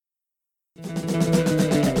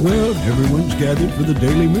Well, everyone's gathered for the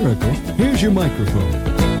Daily Miracle. Here's your microphone.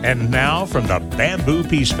 And now from the Bamboo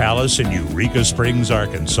Peace Palace in Eureka Springs,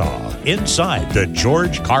 Arkansas, inside the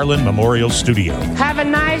George Carlin Memorial Studio. Have a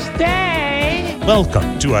nice day.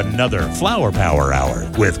 Welcome to another Flower Power Hour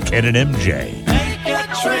with Ken and MJ. Take a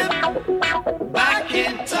trip back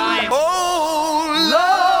in time.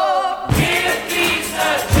 Oh, Lord, give me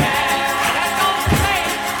a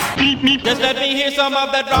chance. Beep, beep. Just let me hear some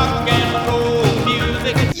of that rock and roll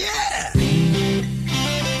music. Yeah!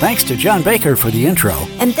 Thanks to John Baker for the intro.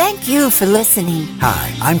 And thank you for listening.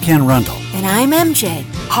 Hi, I'm Ken Rundle. And I'm MJ.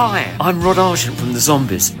 Hi, I'm Rod Argent from the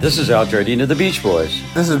Zombies. This is Al Jardine of the Beach Boys.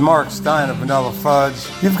 This is Mark Stein of Vanilla Fudge.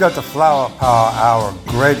 You've got the Flower Power Hour.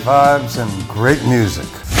 Great vibes and great music.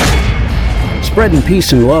 Spreading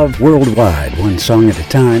peace and love worldwide, one song at a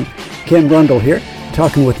time. Ken Rundle here,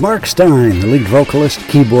 talking with Mark Stein, the lead vocalist,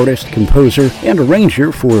 keyboardist, composer, and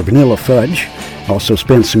arranger for Vanilla Fudge. Also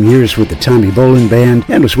spent some years with the Tommy Bolin Band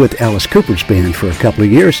and was with Alice Cooper's band for a couple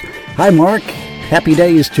of years. Hi, Mark. Happy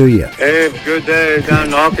days to you. Hey, good day down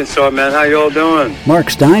in Arkansas, man. How y'all doing? Mark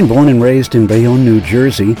Stein, born and raised in Bayonne, New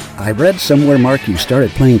Jersey. I read somewhere, Mark, you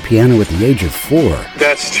started playing piano at the age of 4.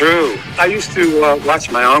 That's true. I used to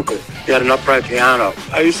watch my uncle. He had an upright piano.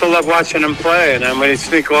 I used to love watching him play, and then when he'd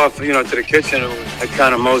sneak off, to the kitchen, I'd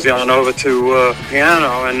kind of mosey on over to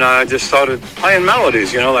piano, and I just started playing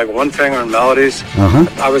melodies, like one finger melodies.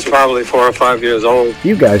 I was probably 4 or 5 years old.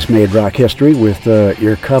 You guys made rock history with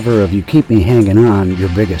your cover of You Keep Me Hanging On, your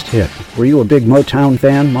biggest hit. Were you a big Motown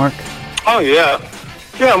fan, Mark? Oh, yeah.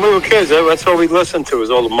 Yeah, when we were kids, that's what we listened to, was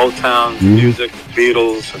all the Motown music,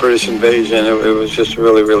 Beatles, British Invasion. It was just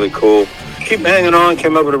really, really cool. Keep Hanging On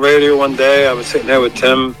came up with the radio one day. I was sitting there with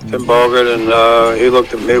Tim Bogert, and he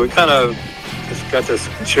looked at me. We kind of just got this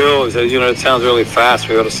chill. He said, it sounds really fast.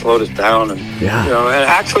 We got to slow this down. And, and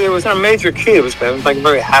actually, it was in a major key. It was like a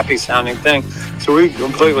very happy sounding thing. So we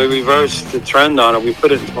completely reversed the trend on it. We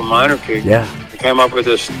put it into a minor key. Yeah. Came up with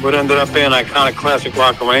this, what ended up being an iconic classic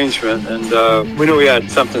rock arrangement, and we knew we had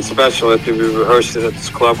something special after we rehearsed it at this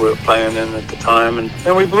club we were playing in at the time, and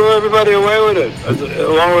we blew everybody away with it,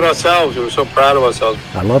 along with ourselves. We were so proud of ourselves.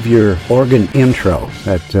 I love your organ intro,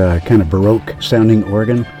 that kind of Baroque sounding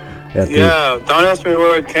organ. Yeah, don't ask me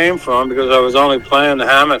where it came from, because I was only playing the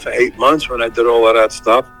Hammond for 8 months when I did all of that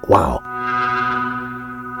stuff. Wow.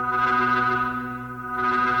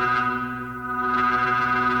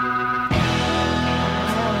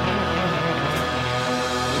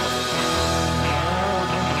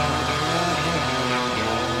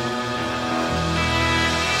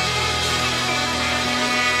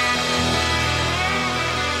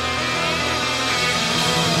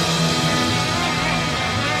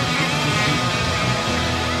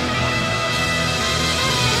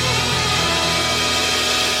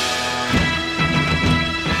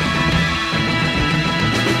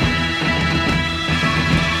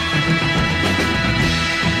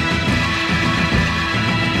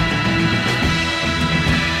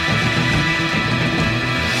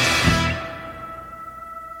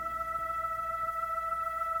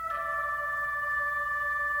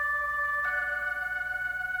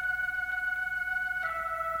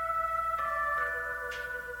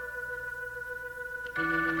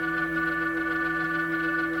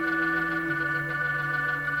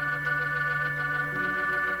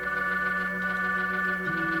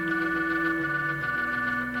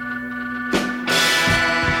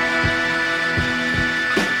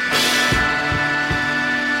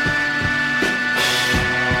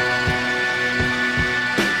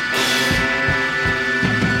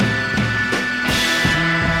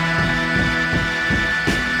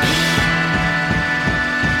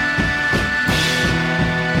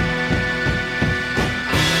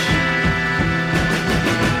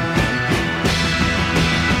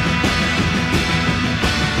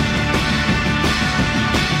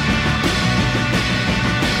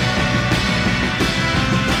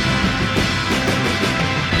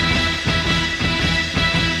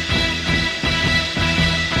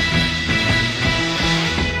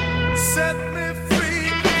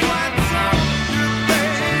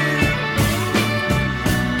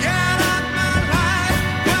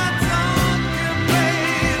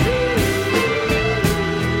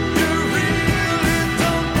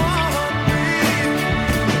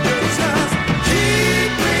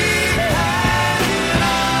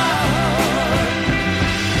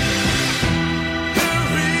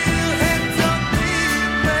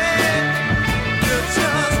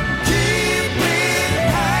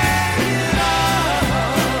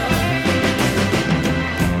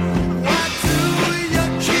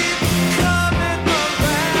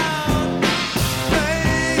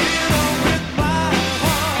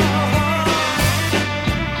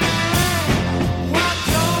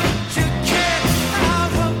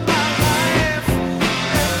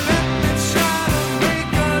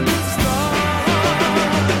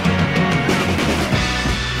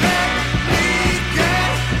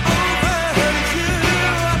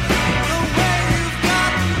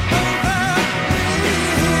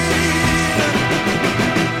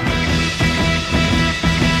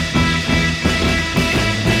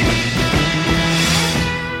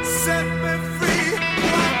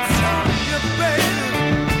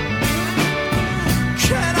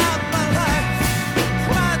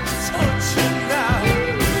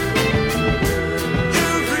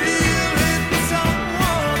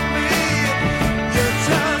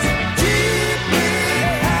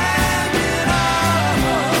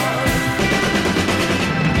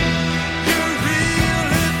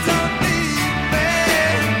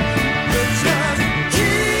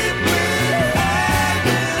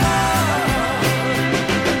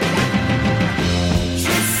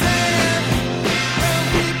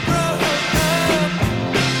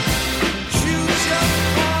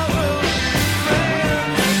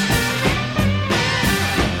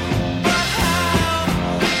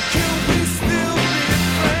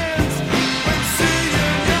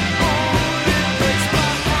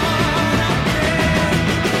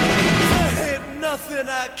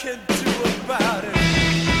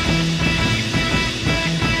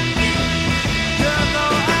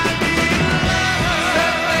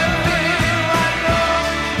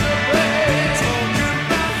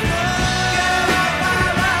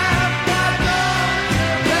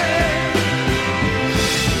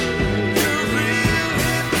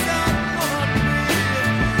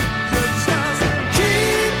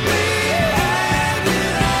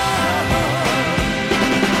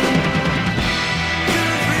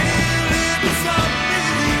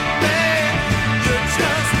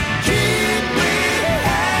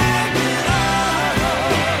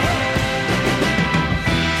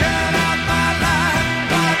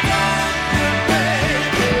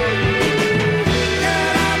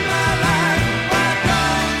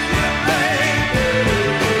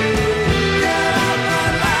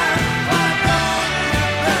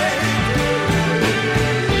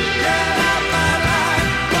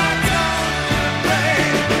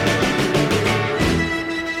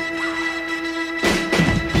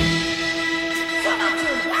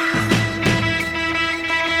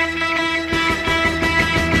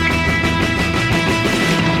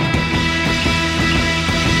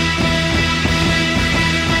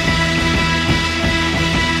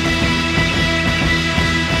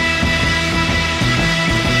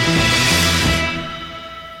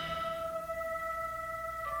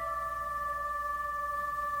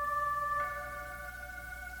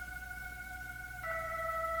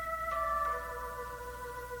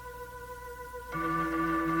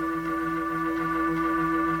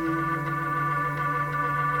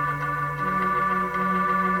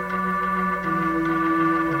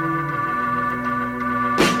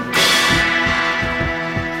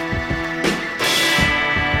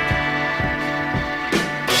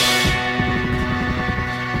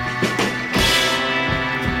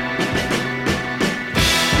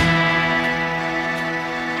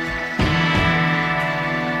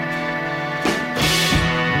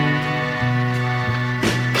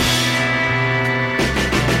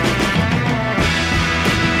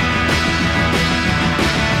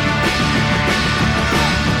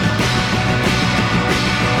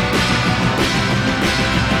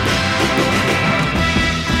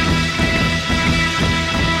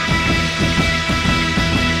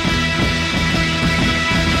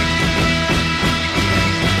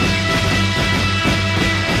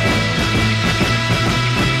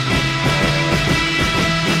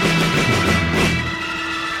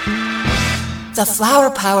 the Flower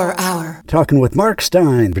Power Hour. Talking with Mark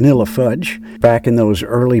Stein, Vanilla Fudge. Back in those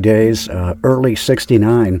early days, early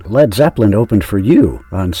 69, Led Zeppelin opened for you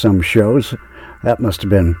on some shows. That must have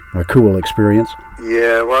been a cool experience.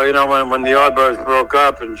 Yeah, well, you know, when the Yardbirds broke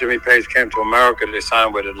up and Jimmy Page came to America, they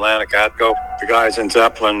signed with Atlantic Atco. The guys in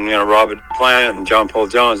Zeppelin, you know, Robert Plant and John Paul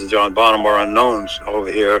Jones and John Bonham were unknowns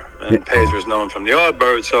over here. And Page was known from the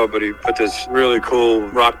Yardbirds, but he put this really cool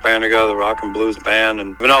rock band together, rock and blues band.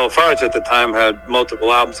 And Vanilla Fudge at the time had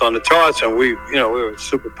multiple albums on the charts, and we were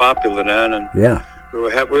super popular then. And yeah. We were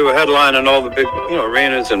headlining all the big,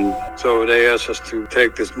 arenas, and so they asked us to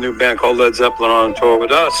take this new band called Led Zeppelin on tour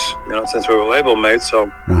with us, since we were label mates. So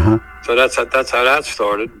that's how that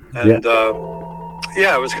started. And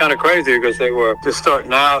it was kind of crazy because they were just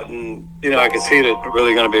starting out, and I could see that they're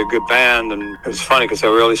really going to be a good band. And it was funny because they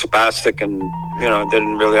were really spastic and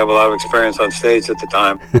didn't really have a lot of experience on stage at the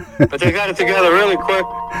time. But they got it together really quick.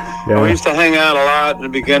 Yeah. We used to hang out a lot in the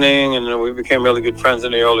beginning, and we became really good friends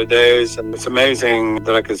in the early days. And it's amazing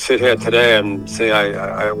that I could sit here today and say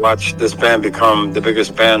I watched this band become the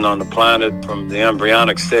biggest band on the planet from the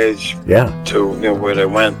embryonic stage to where they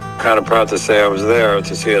went. Kind of proud to say I was there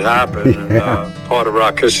to see it happen. And, part of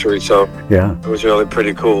rock history. So it was really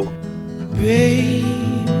pretty cool. Baby,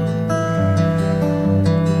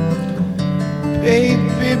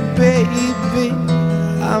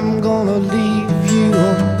 I'm gonna leave you.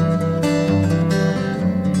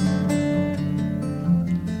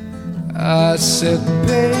 I said,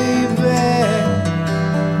 baby,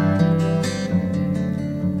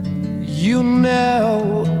 you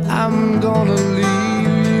know I'm gonna leave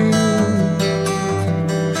you.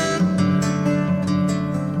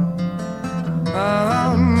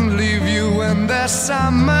 Leave you in the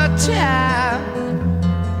summertime.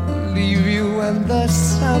 Leave you when the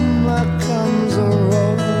summer comes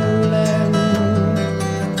a-rolling.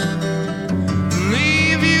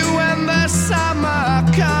 Leave you when the summer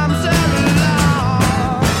comes along.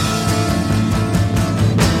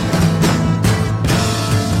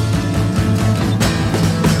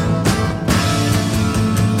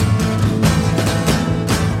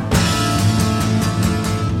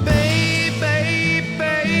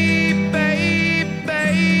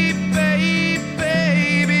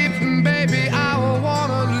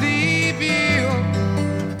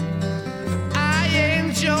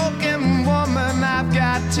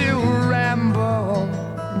 To ramble,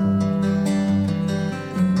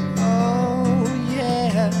 oh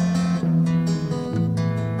yeah,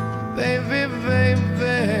 baby,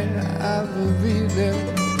 I will be there.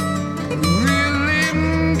 Really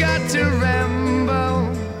got to ramble.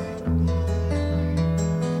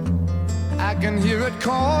 I can hear it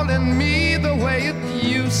calling me the way it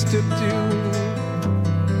used to do.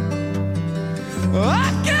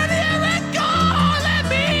 I can hear it calling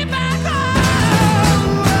me back home.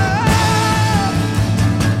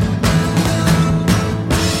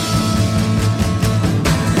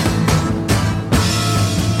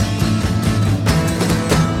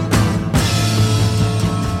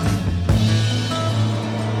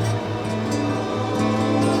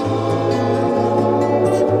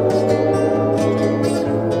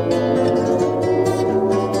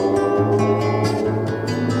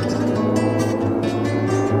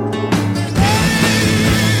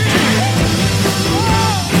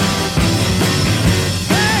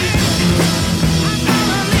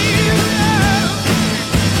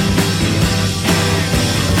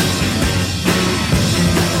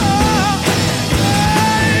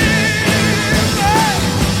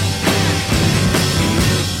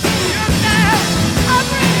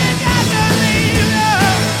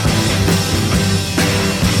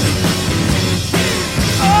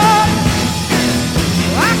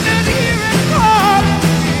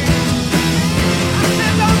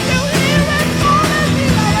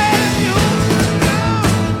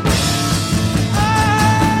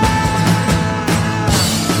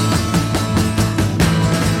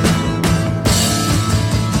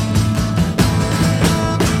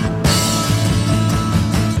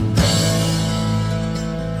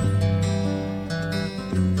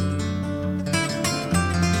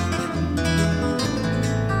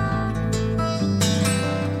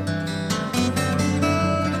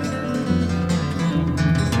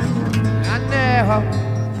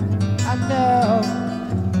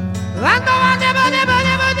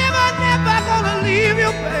 Never gonna leave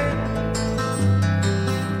you, babe.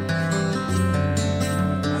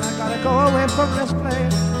 I gotta go away from this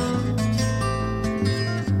place.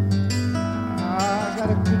 I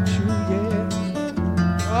gotta get you, yeah.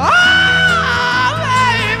 Oh,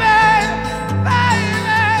 baby, baby,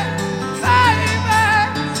 baby, baby,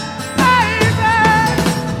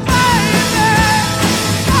 baby.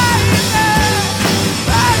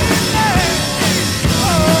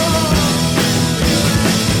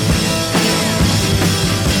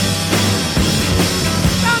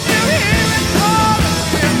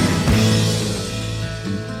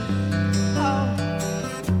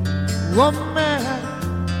 woman,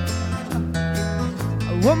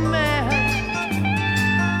 a woman.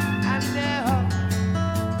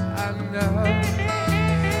 I know,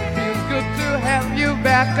 feels good to have you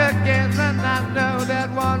back again, and I know that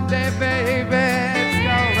one day, baby, it's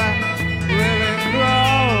gonna really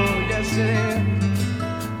grow. Yes, it is.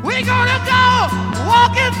 We're gonna go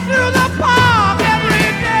walking through the park every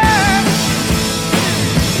day.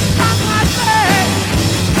 I might say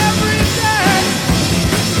every day.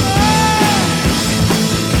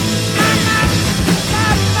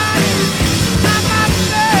 I might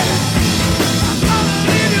say I'm gonna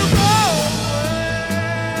leave you go.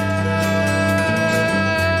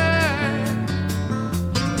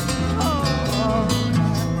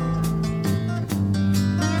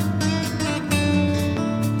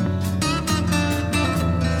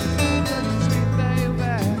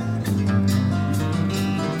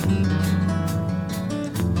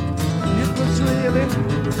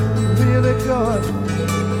 Really good.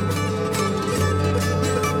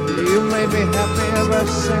 You made me happy every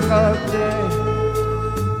single day.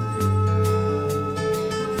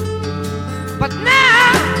 But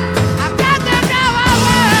now I've got to go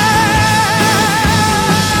away.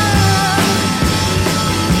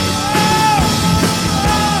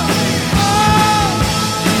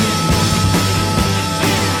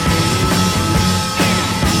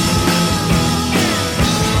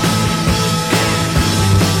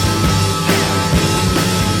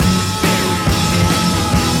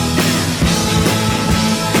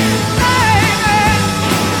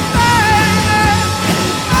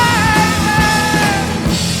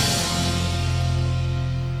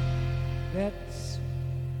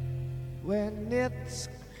 When it's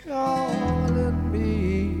calling me,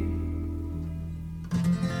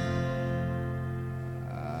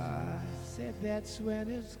 I said that's when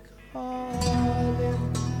it's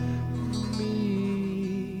calling me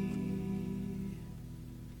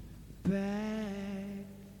back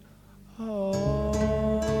home.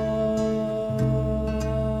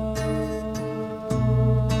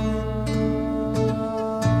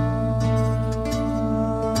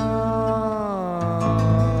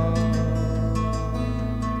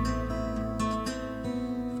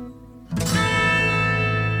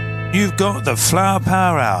 You've got the Flower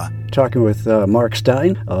Power Hour. Talking with Mark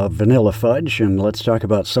Stein of Vanilla Fudge, and let's talk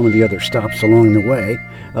about some of the other stops along the way.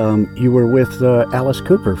 You were with Alice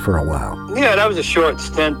Cooper for a while. Yeah, that was a short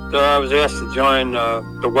stint. I was asked to join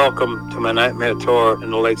the Welcome to My Nightmare tour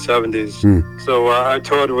in the late 70s. So I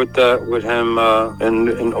toured with him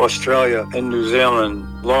in Australia, in New Zealand,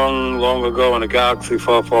 long ago in a galaxy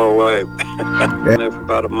far, far away. There for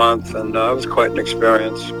about a month, and it was quite an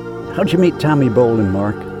experience. How'd you meet Tommy Bolin,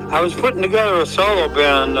 Mark? I was putting together a solo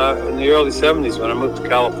band in the early 70s when I moved to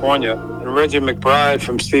California. And Reggie McBride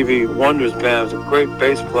from Stevie Wonder's band was a great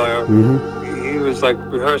bass player. He was like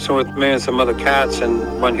rehearsing with me and some other cats,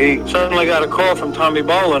 and when he suddenly got a call from Tommy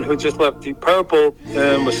Bolin, who just left Deep Purple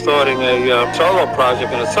and was starting a solo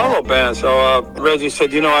project and a solo band. So Reggie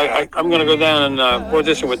said, you know, I'm going to go down and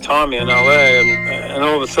audition with Tommy in L.A. And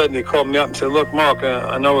all of a sudden he called me up and said, look, Mark,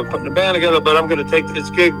 I know we're putting a band together, but I'm going to take this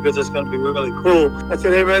gig because it's going to be really cool. I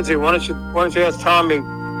said, hey, Reggie, why don't you ask Tommy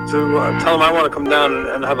to tell him I want to come down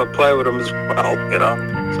and have a play with him as well, you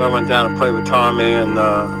know. So I went down and played with Tommy, and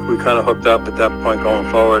we kind of hooked up at that point going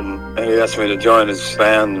forward, and he asked me to join his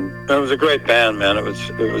band. And it was a great band, man. It was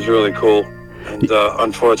really cool. And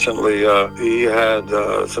unfortunately, he had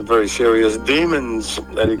some very serious demons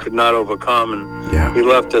that he could not overcome, and he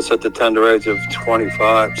left us at the tender age of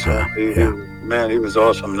 25. So he was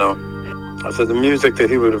awesome, though. I said the music that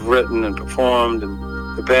he would have written and performed, and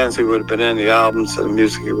the bands he would have been in, the albums and the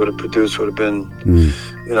music he would have produced would have been,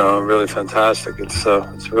 you know, really fantastic. It's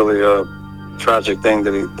really a tragic thing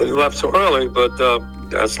that he left so early, but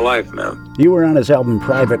that's life, man. You were on his album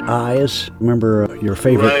Private Eyes. Remember your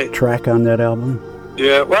favorite track on that album?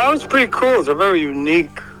 Yeah, well, it was pretty cool. It's a very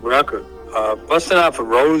unique record. Busting Out for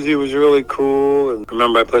Rosie was really cool, and I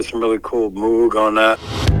remember I played some really cool Moog on that.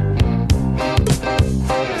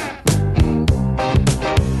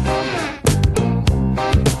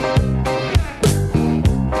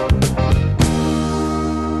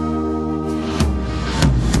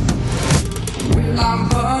 I'm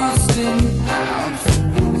busting out for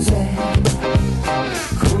Rosie,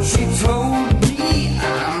 'cause she told me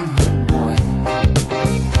I'm her boy.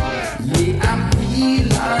 Yeah, I'm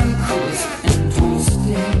feeling crisp and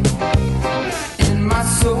toasty, and my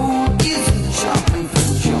soul is jumping for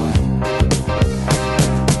joy.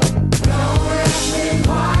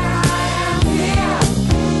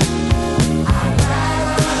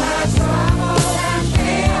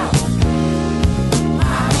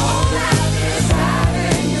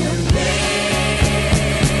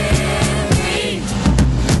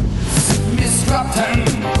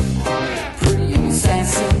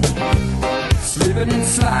 Slipping and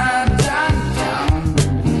sliding down the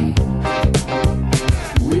lane.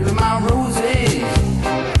 With my roses,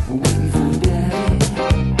 waiting for daddy.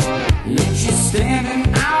 And she's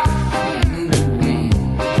standing out in the rain.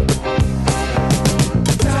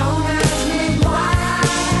 Don't ask me why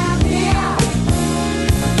I'm here.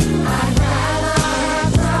 I'd rather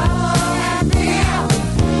have trouble than fear.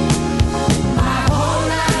 My whole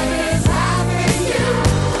life is having you.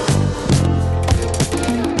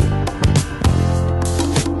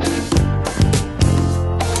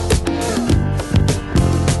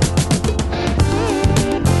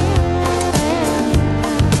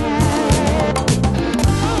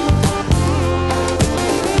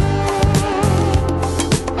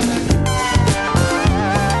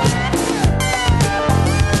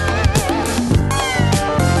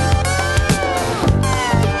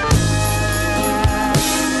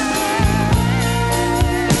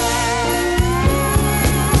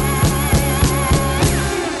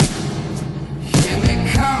 Hear me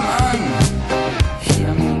coming,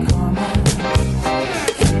 hear me coming.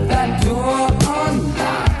 Keep that door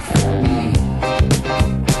unlocked for me.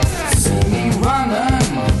 See me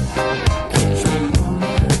running, catch me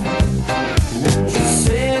running. Won't you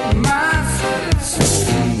set my steps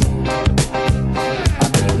free?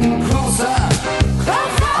 I'm getting closer,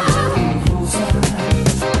 I'm getting closer.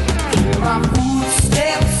 Hear my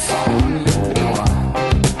footsteps on your door.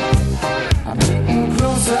 I'm getting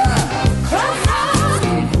closer.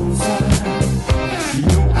 You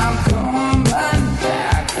know I'm coming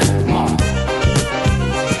back. Come on.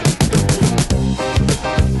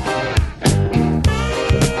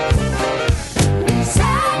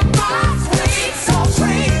 Set my sweet soul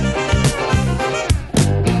free.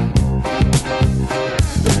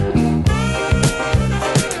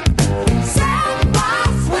 Set my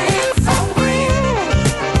sweet soul free.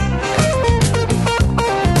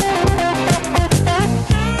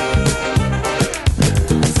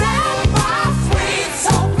 Set my sweet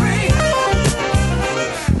soul free. Set my sweet soul free.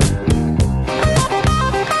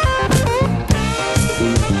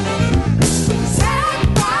 Set my sweet soul free. Set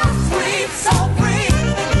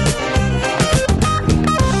my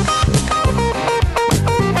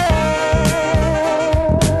sweet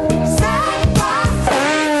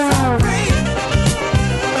soul free. Set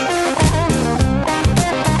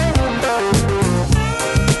my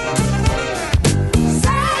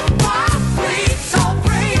sweet soul free. Set my sweet soul free. Set my sweet soul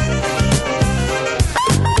free.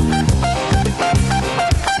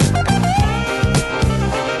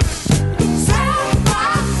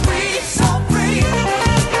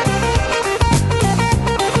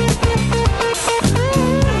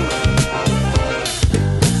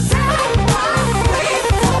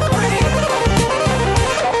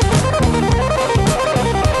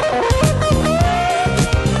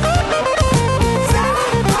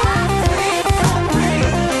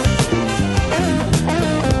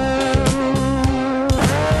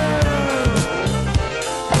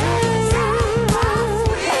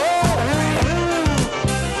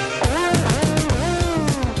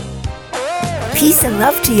 Peace and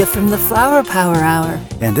love to you from the Flower Power Hour.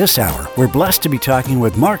 And this hour, we're blessed to be talking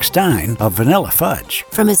with Mark Stein of Vanilla Fudge.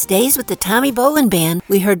 From his days with the Tommy Bolin Band,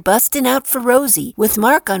 we heard Bustin' Out for Rosie with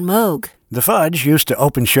Mark on Moog. The Fudge used to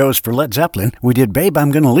open shows for Led Zeppelin. We did Babe,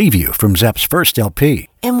 I'm Gonna Leave You from Zepp's first LP.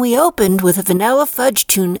 And we opened with a Vanilla Fudge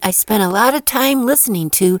tune I spent a lot of time listening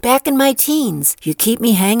to back in my teens, You Keep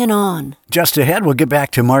Me Hanging On. Just ahead, we'll get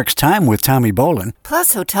back to Mark's time with Tommy Bolin.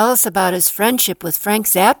 Plus, he'll tell us about his friendship with Frank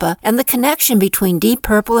Zappa and the connection between Deep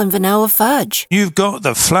Purple and Vanilla Fudge. You've got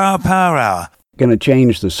the Flower Power Hour. Going to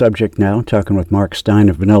change the subject now, talking with Mark Stein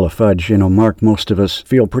of Vanilla Fudge. You know, Mark, most of us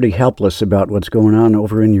feel pretty helpless about what's going on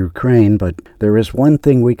over in Ukraine, but there is one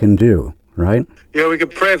thing we can do, right? Yeah, we could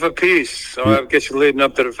pray for peace. So I guess you're leading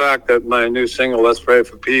up to the fact that my new single, Let's Pray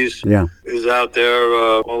for Peace, is out there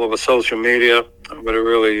all over social media with a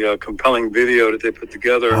really compelling video that they put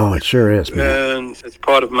together. Oh, it sure is, man. And it's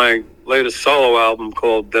part of my latest solo album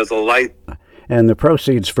called There's a Light. And the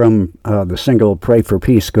proceeds from the single Pray for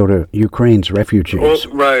Peace go to Ukraine's refugees.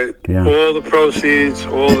 Right. Yeah. All the proceeds,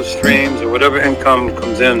 all the streams, or whatever income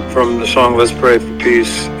comes in from the song Let's Pray for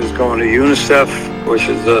Peace is going to UNICEF, which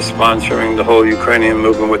is sponsoring the whole Ukrainian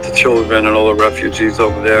movement with the children and all the refugees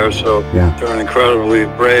over there. So they're an incredibly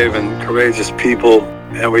brave and courageous people.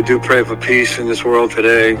 And we do pray for peace in this world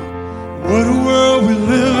today. What a world we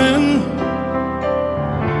live in.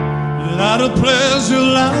 A lot of pleasure, a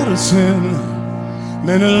lot of sin.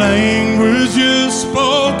 Many languages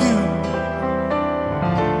spoken,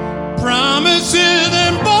 promises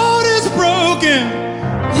and borders broken.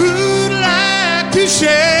 Who'd like to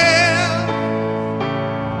share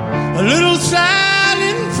a little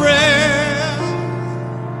silent prayer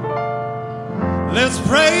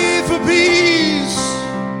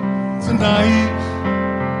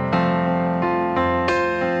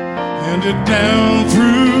Handed down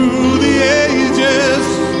through the ages,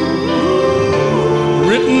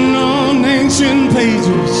 written on ancient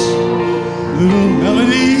pages, little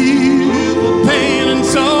melodies of pain and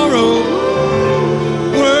sorrow,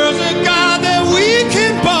 words of God that we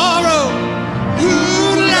can borrow.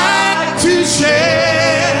 Who'd like to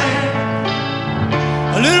share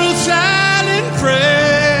a little silent prayer?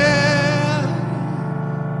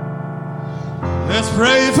 Let's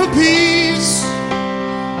pray for peace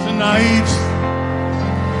tonight.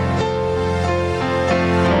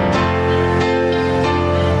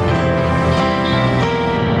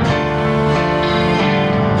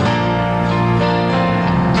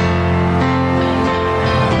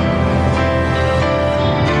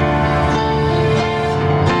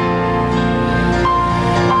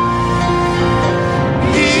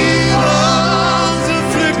 Heroes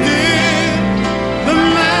afflicted, the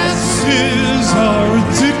masses are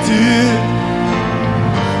addicted.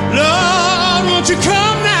 Lord, won't you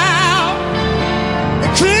come now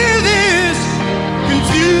and clear this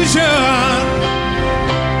confusion?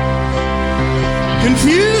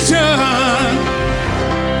 Confusion.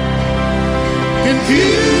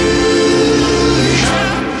 Confusion.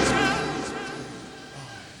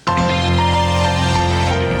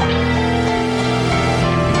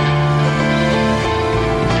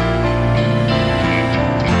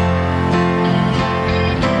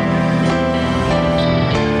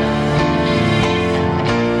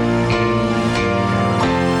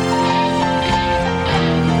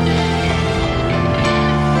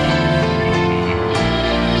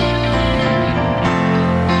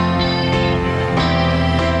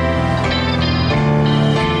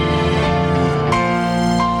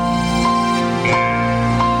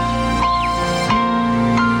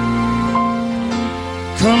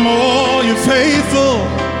 Come all you faithful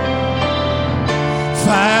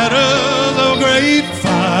fighters of great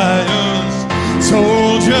fires,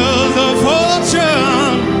 soldiers of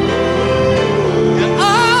fortune, and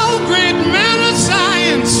all great men of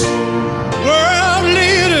science, world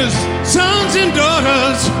leaders, sons and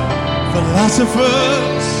daughters,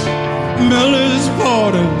 philosophers, millers,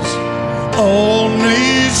 porters, all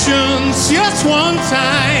nations, just one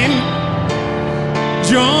time,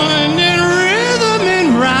 joined in rhythm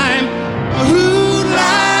and rhyme. Who'd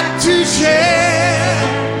like to share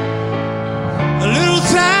a little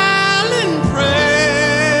silent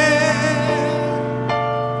prayer?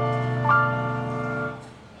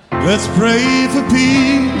 Let's pray for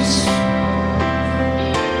peace.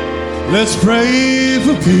 Let's pray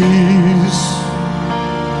for peace.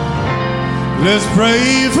 Let's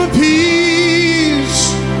pray for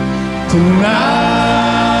peace tonight.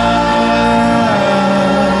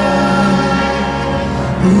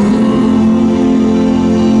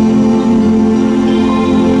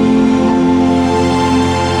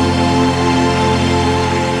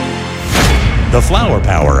 The Flower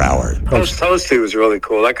Power Hour. Toasty was really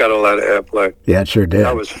cool. That got a lot of airplay. Yeah, it sure did.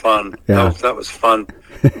 That was fun. Yeah. That was fun.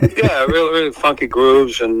 Yeah, really, really funky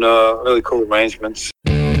grooves and really cool arrangements.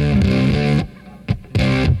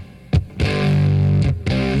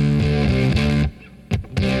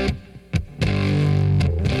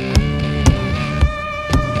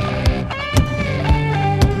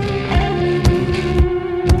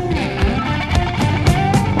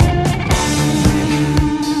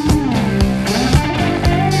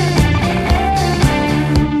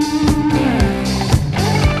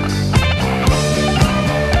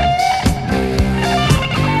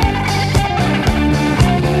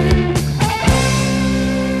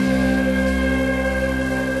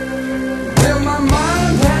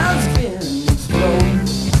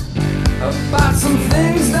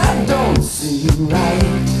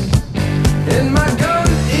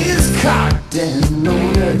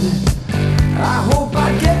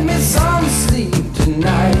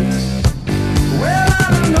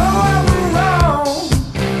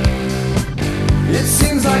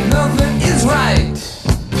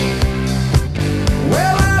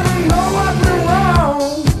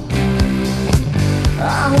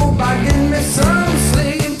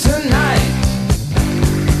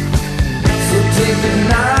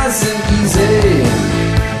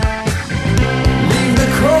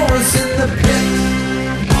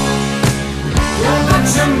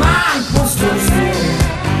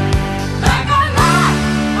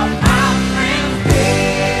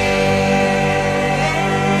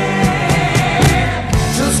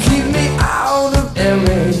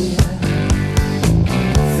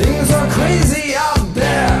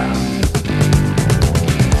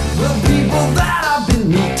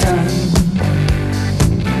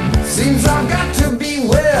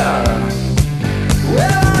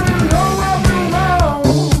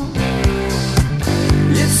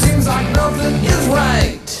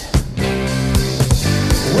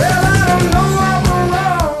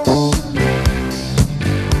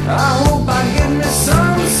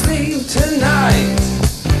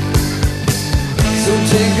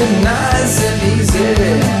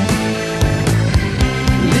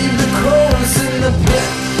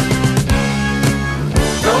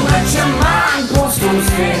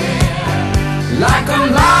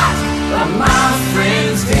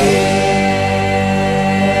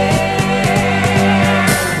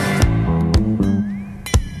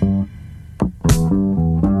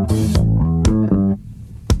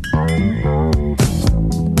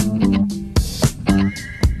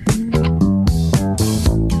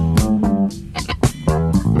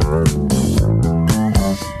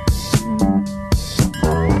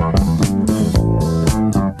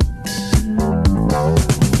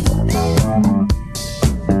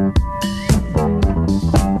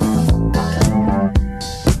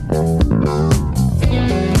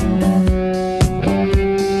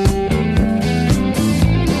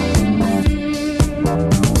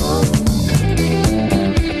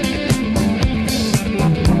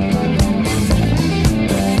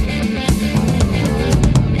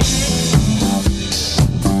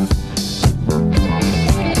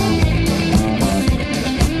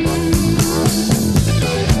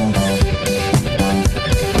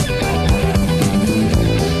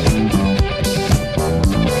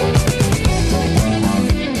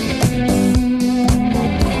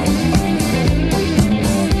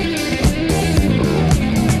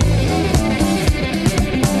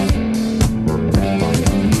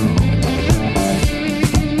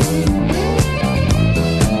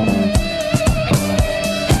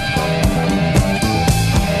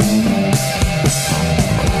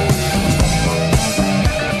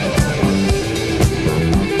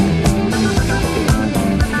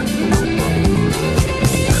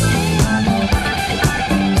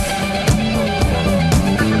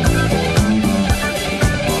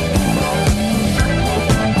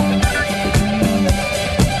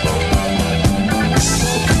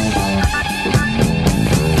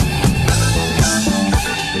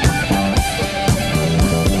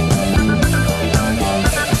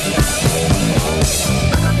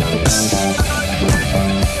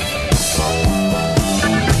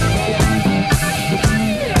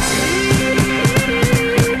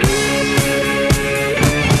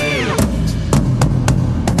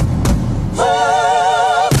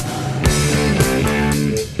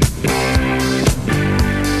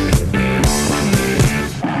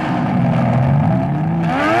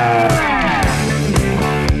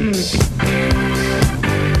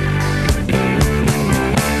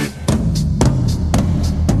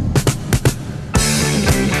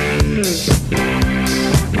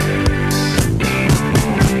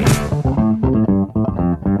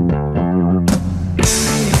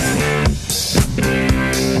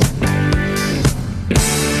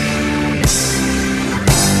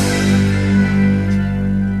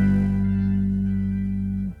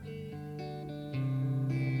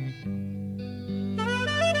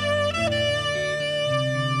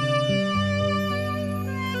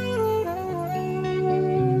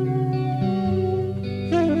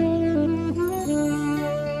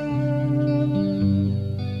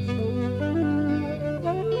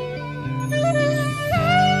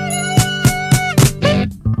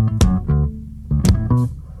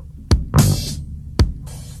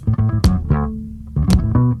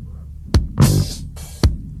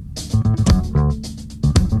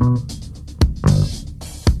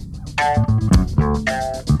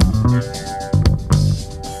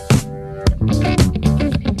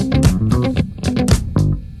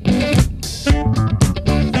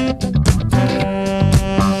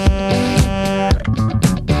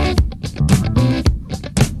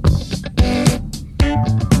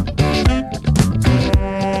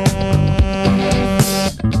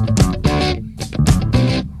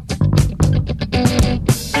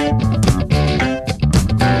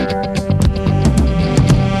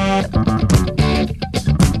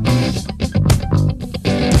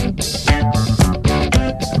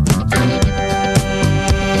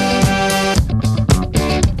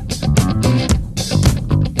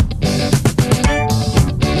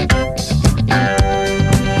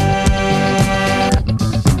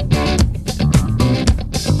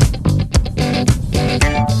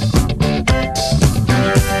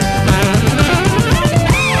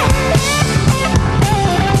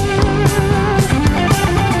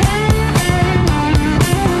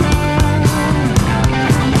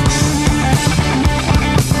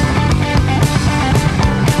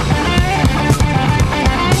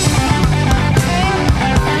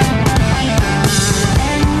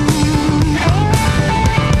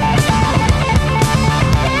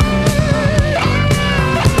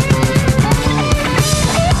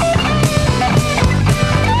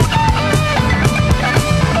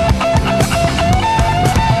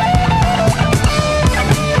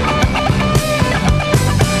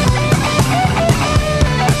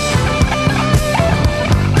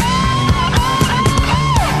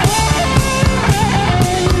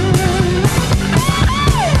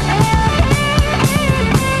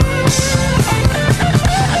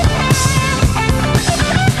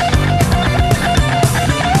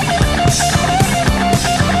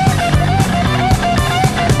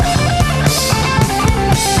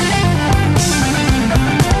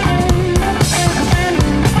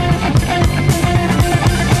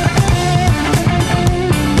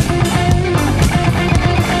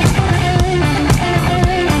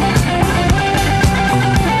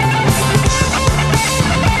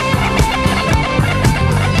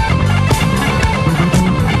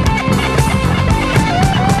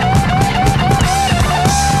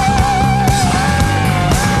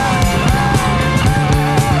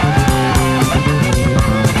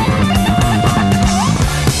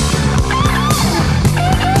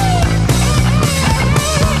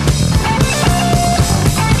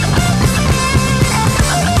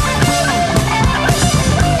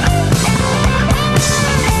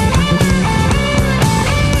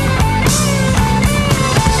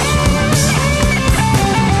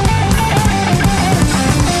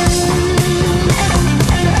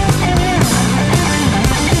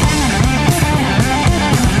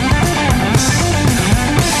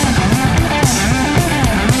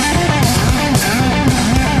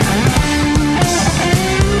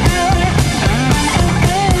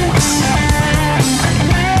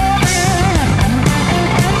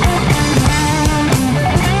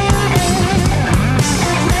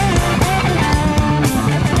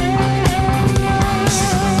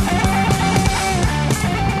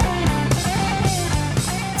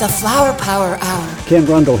 The Flower Power Hour. Ken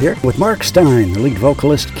Rundle here with Mark Stein, the lead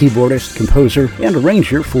vocalist, keyboardist, composer, and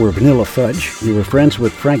arranger for Vanilla Fudge. You were friends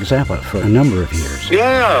with Frank Zappa for a number of years.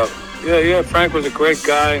 Yeah. Frank was a great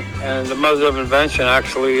guy, and the Mother of Invention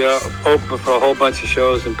actually opened for a whole bunch of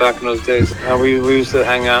shows back in those days. We used to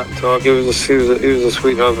hang out and talk. He was a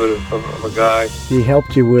sweetheart of a guy. He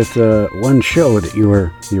helped you with one show that you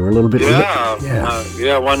were a little bit...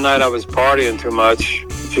 One night I was partying too much.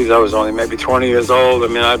 Geez, I was only maybe 20 years old. I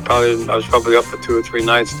mean, I was probably up for 2 or 3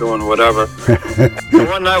 nights doing whatever. And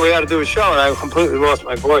one night we had to do a show, and I completely lost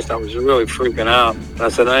my voice. I was really freaking out. And I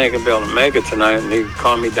said, I ain't gonna be able to make it tonight. And he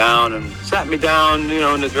calmed me down and sat me down,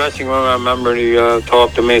 in the dressing room. I remember, and he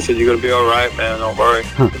talked to me. He said, "You're gonna be all right, man. Don't worry."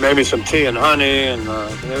 He made me some tea and honey, and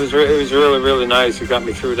it was really, really nice. He got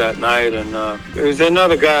me through that night. And it was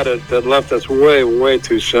another guy that left us way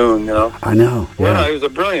too soon. I know. Yeah. Well, he was a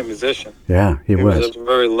brilliant musician. Yeah, he was. He was a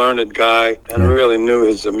very learned guy and really knew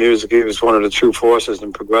his music. He was one of the true forces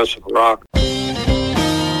in progressive rock.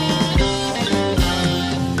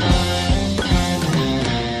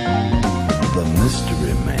 The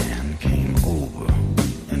mystery man came over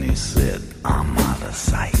and he said, "I'm out of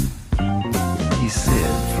sight." He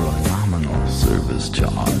said, for a nominal service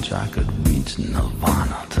charge, I could reach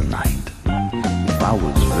Nirvana tonight. If I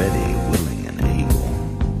was ready, willing, and able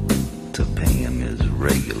to pay him his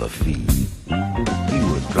regular fee, he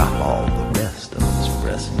would drop all the rest of his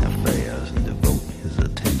pressing affairs and devote his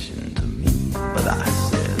attention to me. But I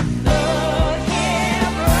said, "Look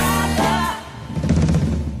here, brother,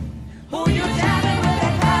 who you jiving with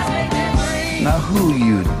that cosmic debris?" Now who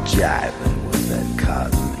you jiving with that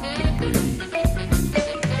cosmic debris?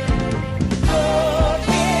 Look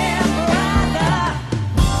here, brother,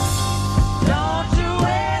 don't you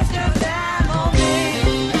waste your time on me.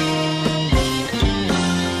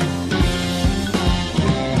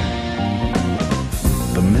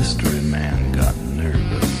 The mystery man got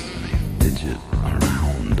nervous and he fidgeted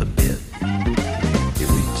around a bit. He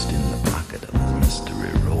reached in the pocket of his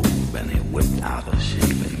mystery robe and he whipped out a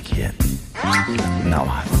shaving kit. Now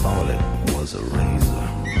I thought it was a razor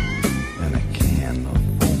and a can of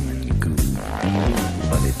foaming goo,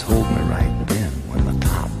 but he told me right then when the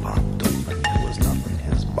top popped open there was nothing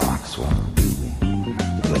his box won't do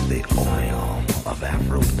with the oil of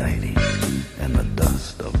Aphrodite and the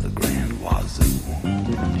dust of the Grand Wazoo.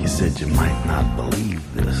 He said, "You might not believe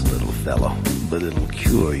this, little fellow, but it'll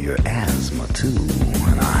cure your asthma too."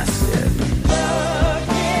 And I said, "Look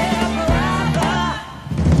here, brother,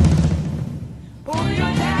 who you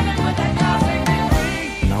jiving with that cosmic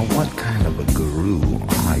debris?" Now what kind of a guru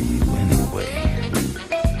are you anyway?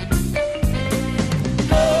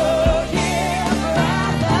 Look here,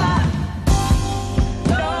 brother,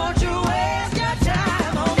 don't you waste your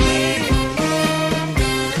time on me.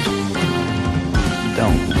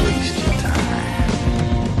 Don't waste your time.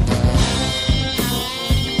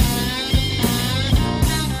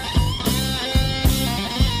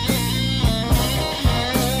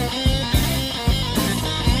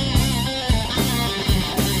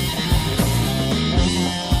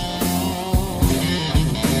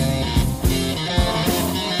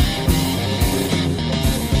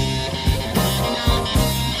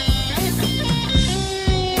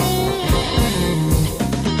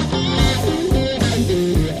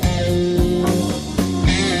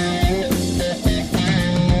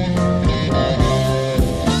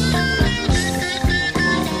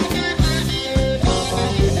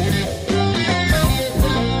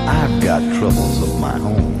 I've got troubles of my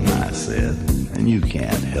own, I said, and you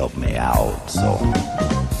can't help me out, so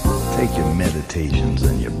take your meditations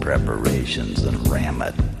and your preparations and ram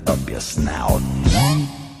it up your snout.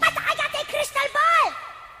 But I got a crystal ball!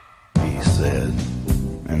 He said,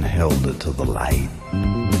 and held it to the light.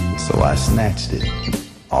 So I snatched it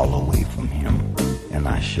all away from him, and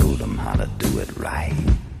I showed him how to do it right.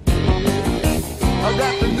 I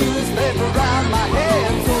got the newspaper around my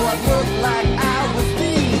head so I looked like I was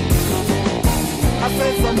deep. I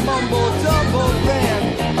said some mumbo jumbo then.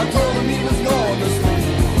 I told him he was going to sleep.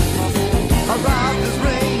 I robbed his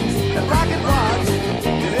rings and rocket watch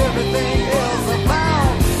and everything else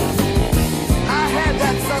about. I had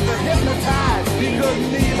that sucker hypnotized. He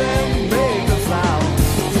couldn't even make a sound.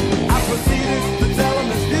 I proceeded to tell him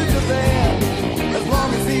his future then, as long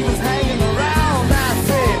as he was hanging around. I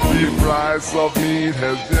said, "The price of meat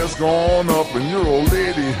has just gone up and your old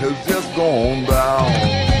lady has just gone down."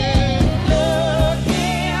 Look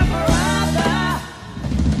here, brother,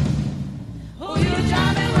 who you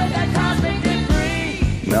driving with that cosmic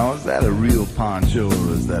debris? Now, is that a real poncho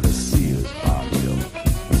or is that a Sears poncho?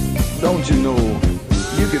 Don't you know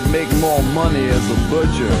you could make more money as a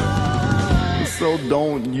butcher so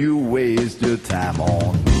don't you waste your time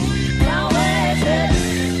on me. Don't waste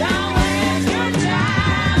it. Don't waste your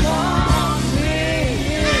time on me.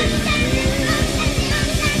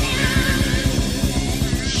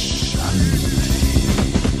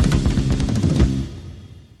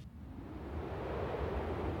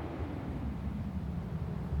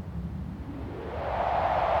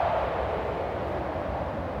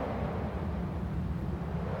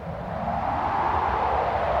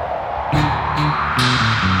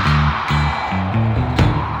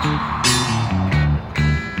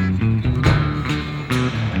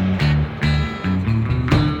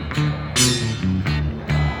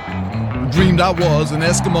 Dreamed I was an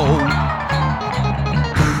Eskimo.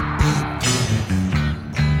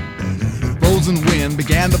 Frozen wind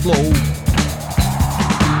began to blow.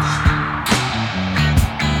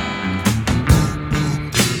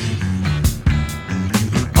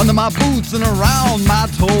 Under my boots and around my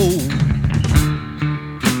toe.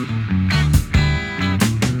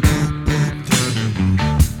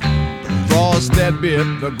 Frost that bit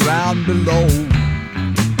the ground below.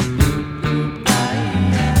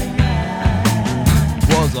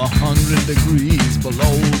 Was 100 degrees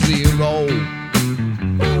below zero.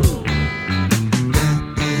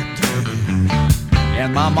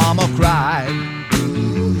 And my mama cried.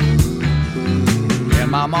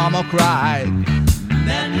 And my mama cried.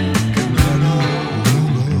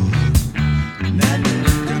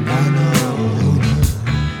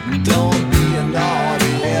 Don't be a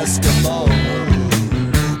naughty Eskimo.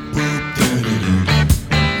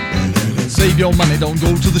 Save your money, don't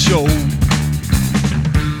go to the show.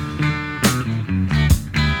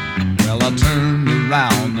 Well, I turned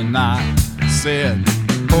around and I said,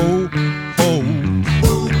 ho, ho.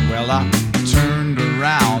 Well, I turned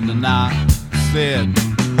around and I said,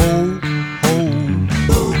 ho, ho.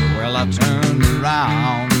 Well, I turned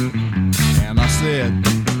around and I said,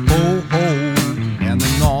 ho, ho. And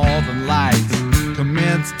the northern lights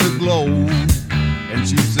commenced to glow. And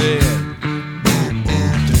she said,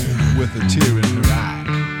 with a tear in her eye,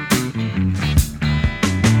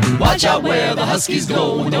 watch out where the Huskies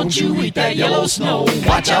go, and don't you eat that yellow snow.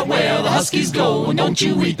 Watch out where the Huskies go, and don't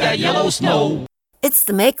you eat that yellow snow. It's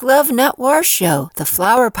the Make Love Not War Show, the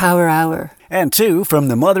Flower Power Hour. And two from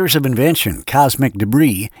the Mothers of Invention, Cosmic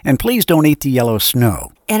Debris, and Please Don't Eat the Yellow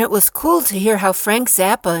Snow. And it was cool to hear how Frank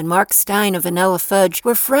Zappa and Mark Stein of Vanilla Fudge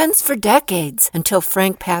were friends for decades until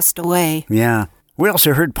Frank passed away. Yeah. We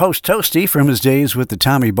also heard Post Toasty from his days with the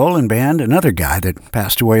Tommy Bolin Band, another guy that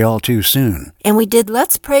passed away all too soon. And we did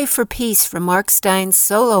Let's Pray for Peace from Mark Stein's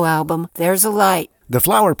solo album, There's a Light. The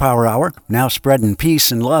Flower Power Hour, now spreading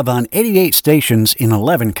peace and love on 88 stations in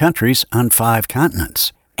 11 countries on 5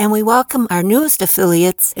 continents. And we welcome our newest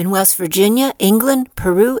affiliates in West Virginia, England,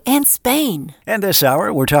 Peru, and Spain. And this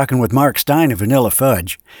hour, we're talking with Mark Stein of Vanilla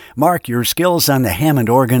Fudge. Mark, your skills on the Hammond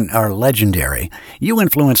organ are legendary. You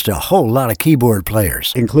influenced a whole lot of keyboard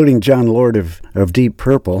players, including John Lord of Deep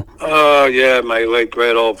Purple. Oh, yeah, my late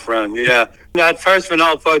great old friend, yeah. That first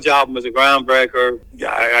Vanilla Fudge album was a groundbreaker.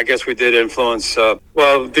 Yeah, I guess we did influence,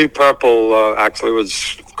 Deep Purple actually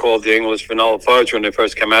was called the English Vanilla Fudge when they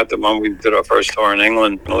first came out. The one we did our first tour in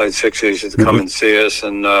England in the late 60s to come and see us.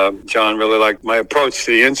 And John really liked my approach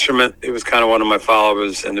to the instrument. He was kind of one of my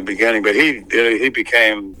followers in the beginning, but he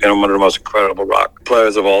became one of the most incredible rock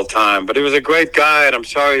players of all time. But he was a great guy, and I'm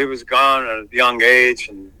sorry he was gone at a young age.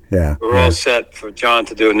 And yeah, we were all set for John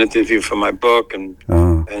to do an interview for my book, and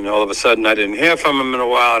all of a sudden I didn't hear from him in a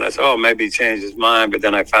while, and I said, maybe he changed his mind, but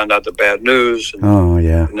then I found out the bad news,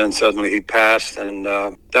 and then suddenly he passed, and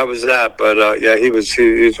that was that. But he was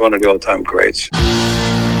one of the all-time greats.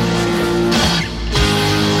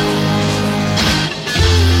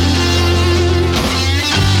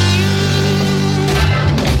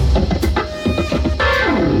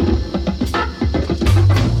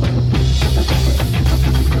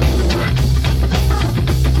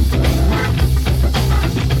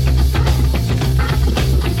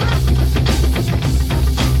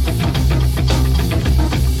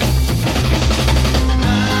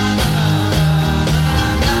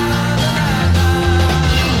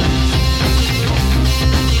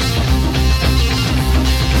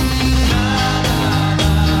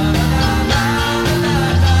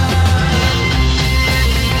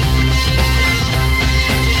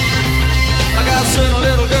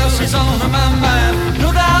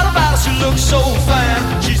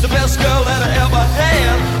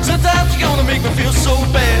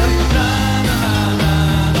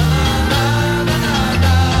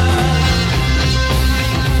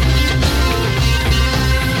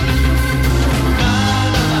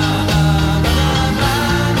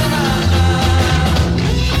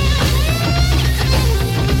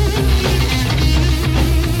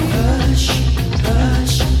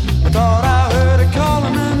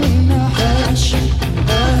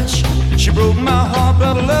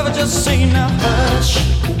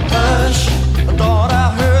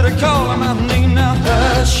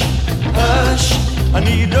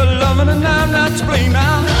 need a loving and I'm not to blame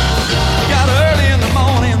now. You got early in the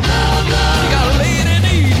morning, you got late in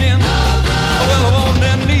the evening. Well, I want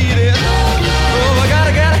and need it. Oh, I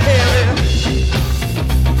gotta have it.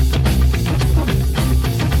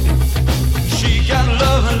 She got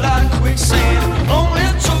loving like quicksand. Only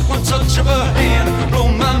took one touch of her hand. Blow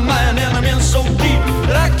my mind and I'm in so deep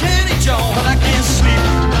that I can't eat y'all and I can't sleep.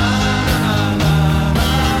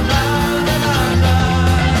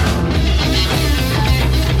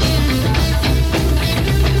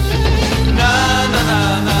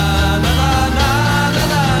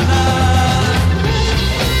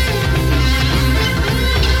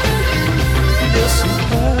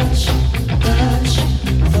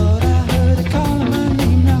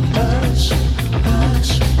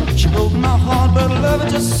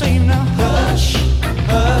 Just say now, hush,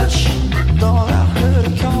 hush. Thought I heard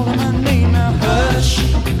her calling my name now, hush,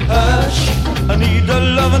 hush. I need the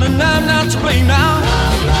loving and I'm not to blame now.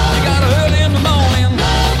 You got early in the morning,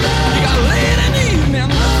 you got late in the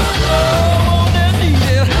evening. Oh, I need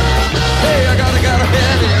it. Hey, I gotta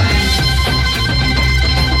have it.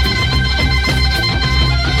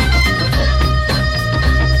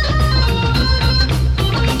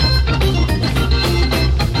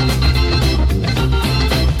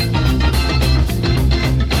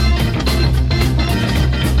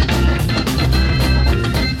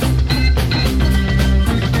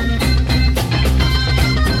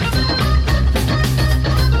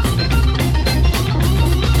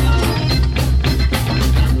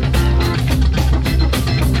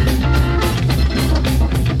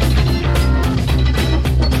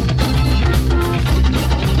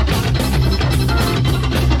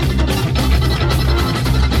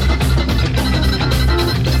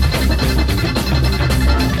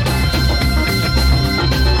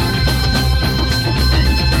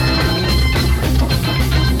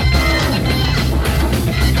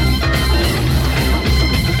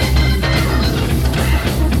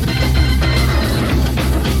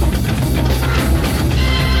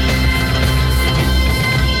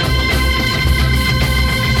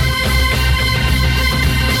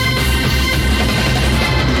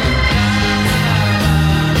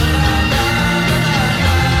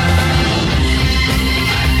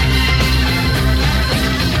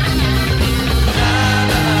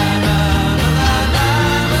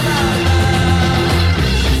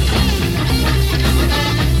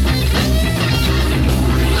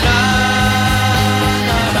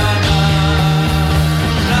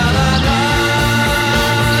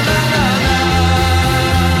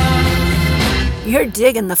 You're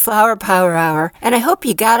digging the Flower Power Hour, and I hope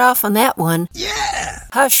you got off on that one. Yeah!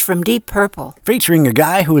 Hush from Deep Purple. Featuring a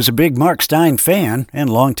guy who is a big Mark Stein fan and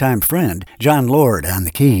longtime friend, John Lord on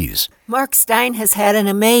the keys. Mark Stein has had an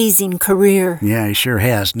amazing career. Yeah, he sure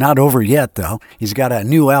has. Not over yet, though. He's got a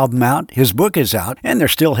new album out, his book is out, and they're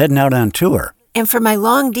still heading out on tour. And for my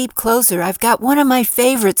long, deep closer, I've got one of my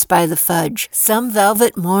favorites by the Fudge, Some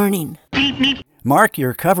Velvet Morning. Mark,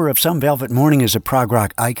 your cover of Some Velvet Morning is a prog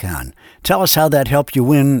rock icon. Tell us how that helped you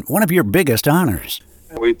win one of your biggest honors.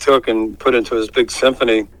 We took and put into his big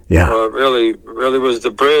symphony. Yeah. Really was the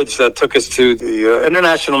bridge that took us to the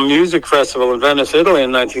International Music Festival in Venice, Italy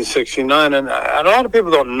in 1969. And a lot of people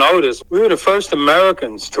don't notice, we were the first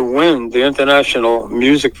Americans to win the International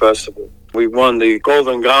Music Festival. We won the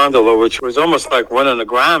Golden Gondola, which was almost like winning a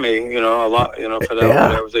Grammy, for that.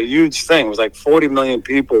 Yeah. It was a huge thing. It was like 40 million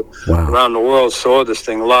people around the world saw this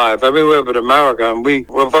thing live, everywhere but America. And we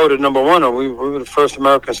were voted number one, and we were the first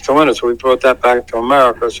Americans to win it. So we brought that back to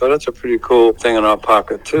America. So that's a pretty cool thing in our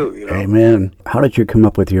pocket, too. Amen. How did you come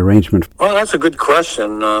up with the arrangement? Well, that's a good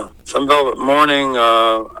question. Some Velvet Morning,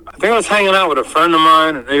 I think I was hanging out with a friend of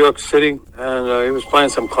mine in New York City, and he was playing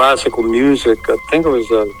some classical music. I think it was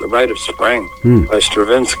The Rite of Spring by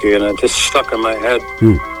Stravinsky, and it just stuck in my head.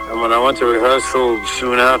 And when I went to rehearsal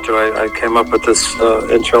soon after, I came up with this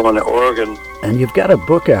intro on the organ. And you've got a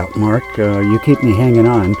book out, Mark, You Keep Me Hanging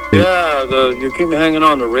On. Yeah, You Keep Me Hanging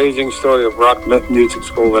On, The Raging Story of Rock Music's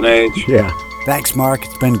Golden Age. Yeah. Thanks, Mark.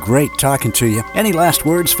 It's been great talking to you. Any last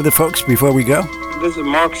words for the folks before we go? This is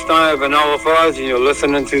Mark Stein of Vanilla Fudge, and you're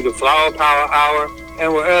listening to the Flower Power Hour,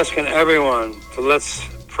 and we're asking everyone to let's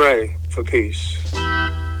pray for peace.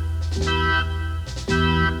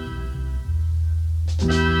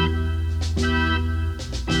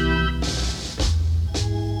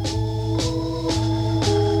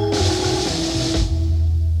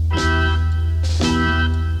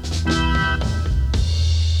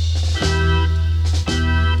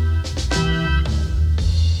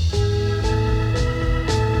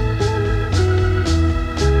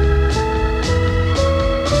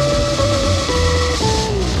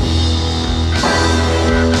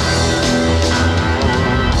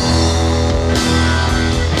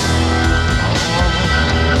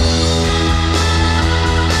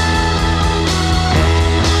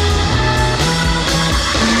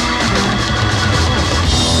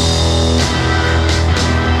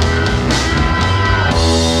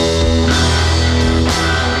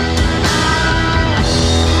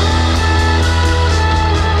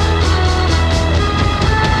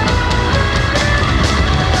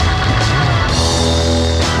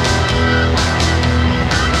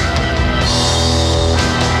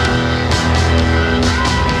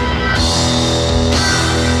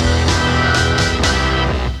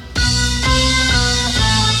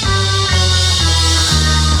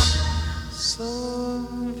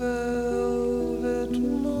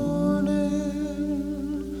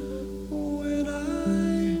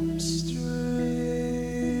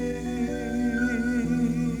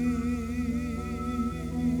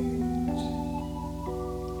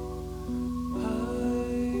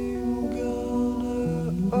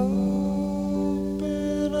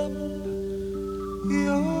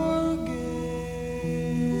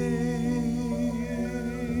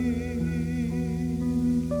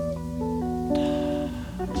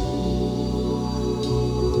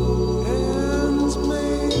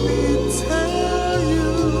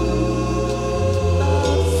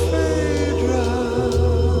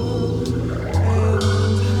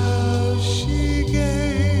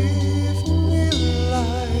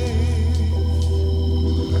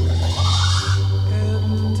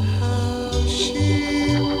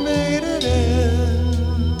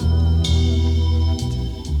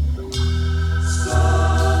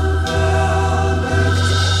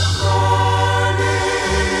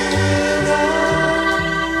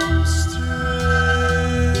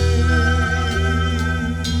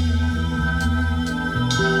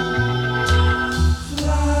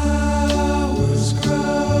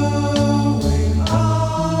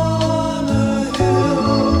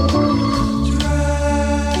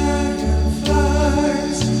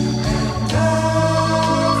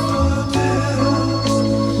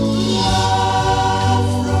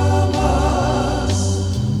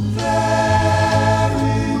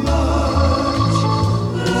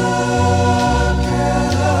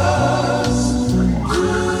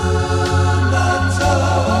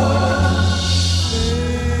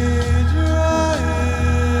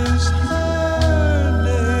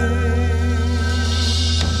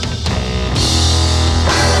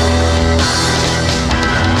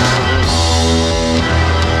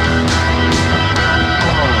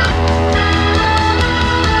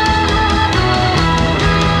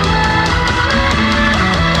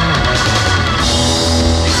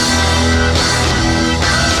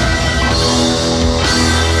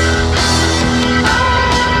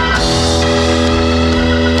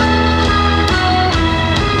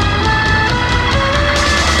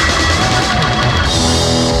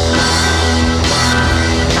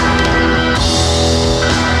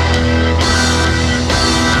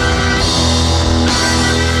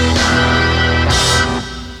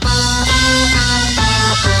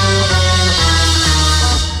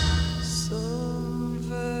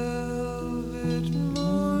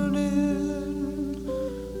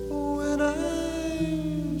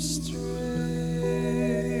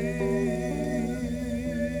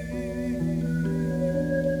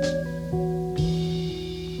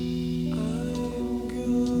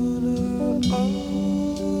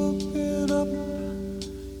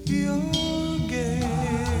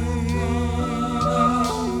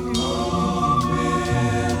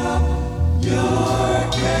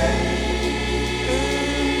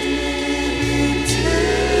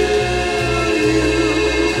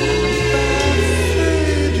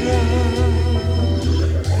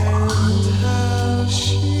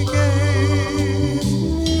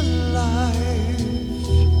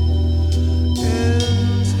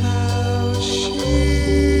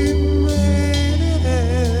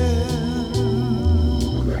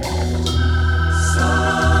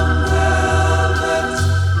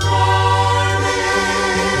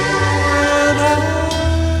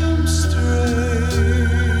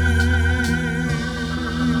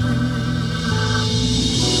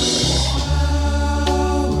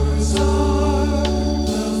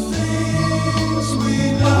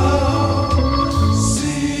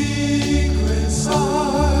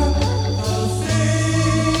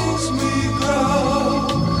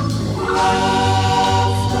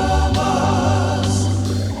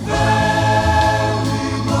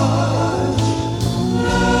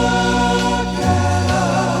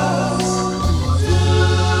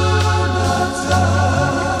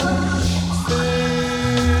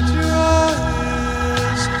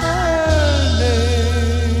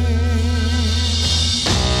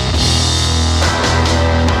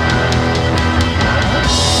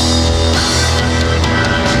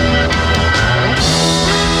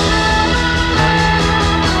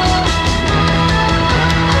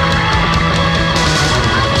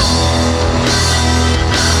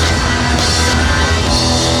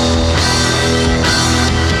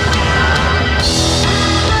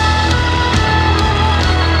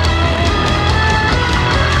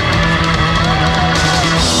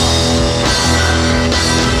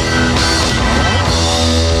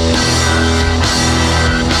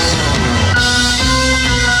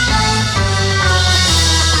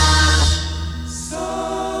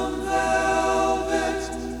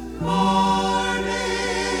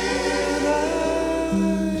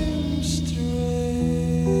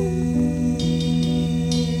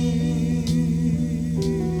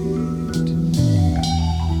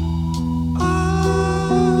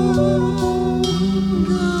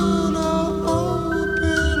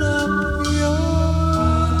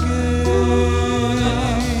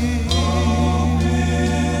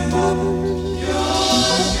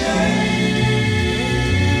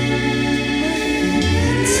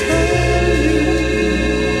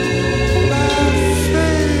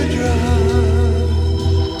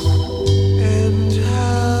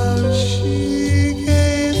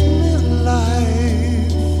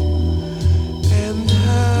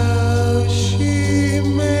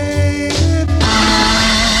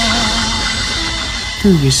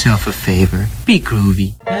 Do yourself a favor. Be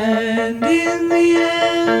groovy. And in the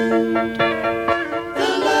end, the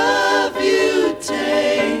love you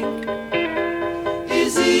take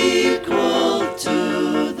is equal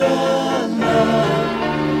to the love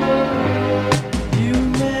you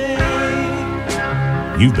make.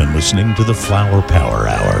 You've been listening to the Flower Power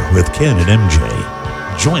Hour with Ken and MJ.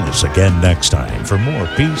 Join us again next time for more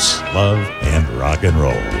peace, love, and rock and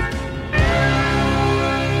roll.